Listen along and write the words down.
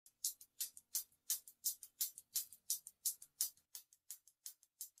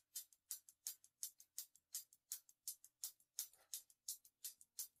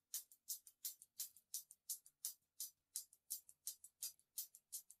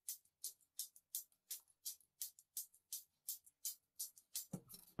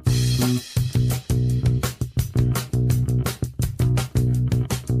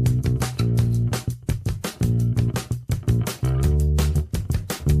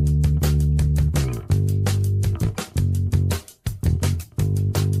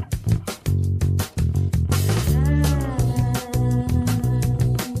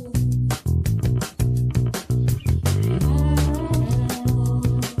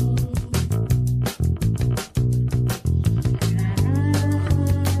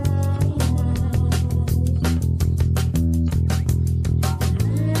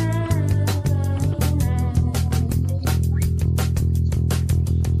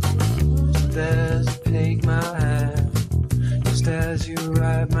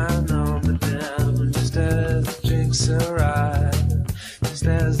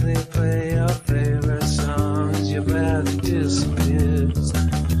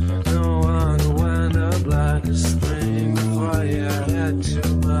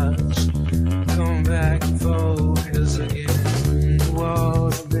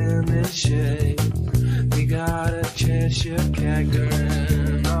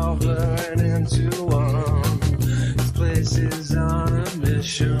blurring into one. This place is on a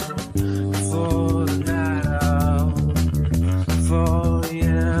mission for the night out. For the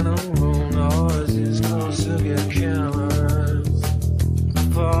animal noises close to get killers.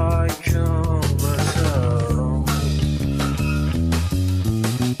 Before you come myself.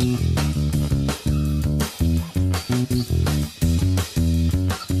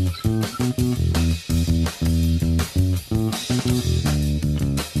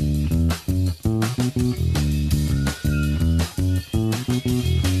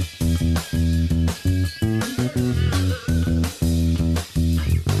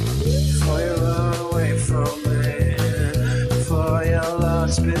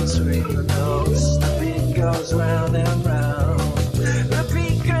 Between the notes, the beat goes round and round. The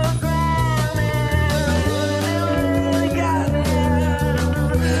beat goes round and round. It got me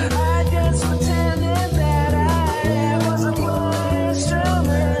out. I just pretended that I was a blue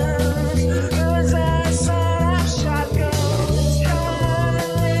instrument. 'Cause I said I'm shotguns. Come on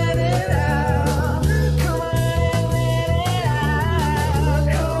and let it out. Come on and let it out.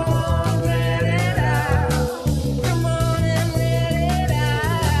 Come on, let it out. Come on and let it out.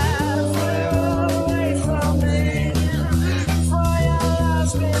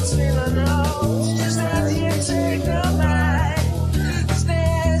 Between the notes, just as you take the mic, just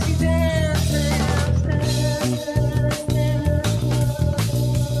as you dance,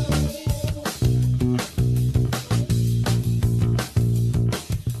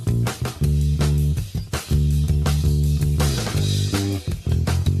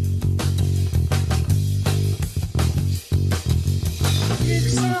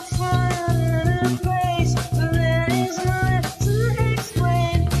 Jigsaw.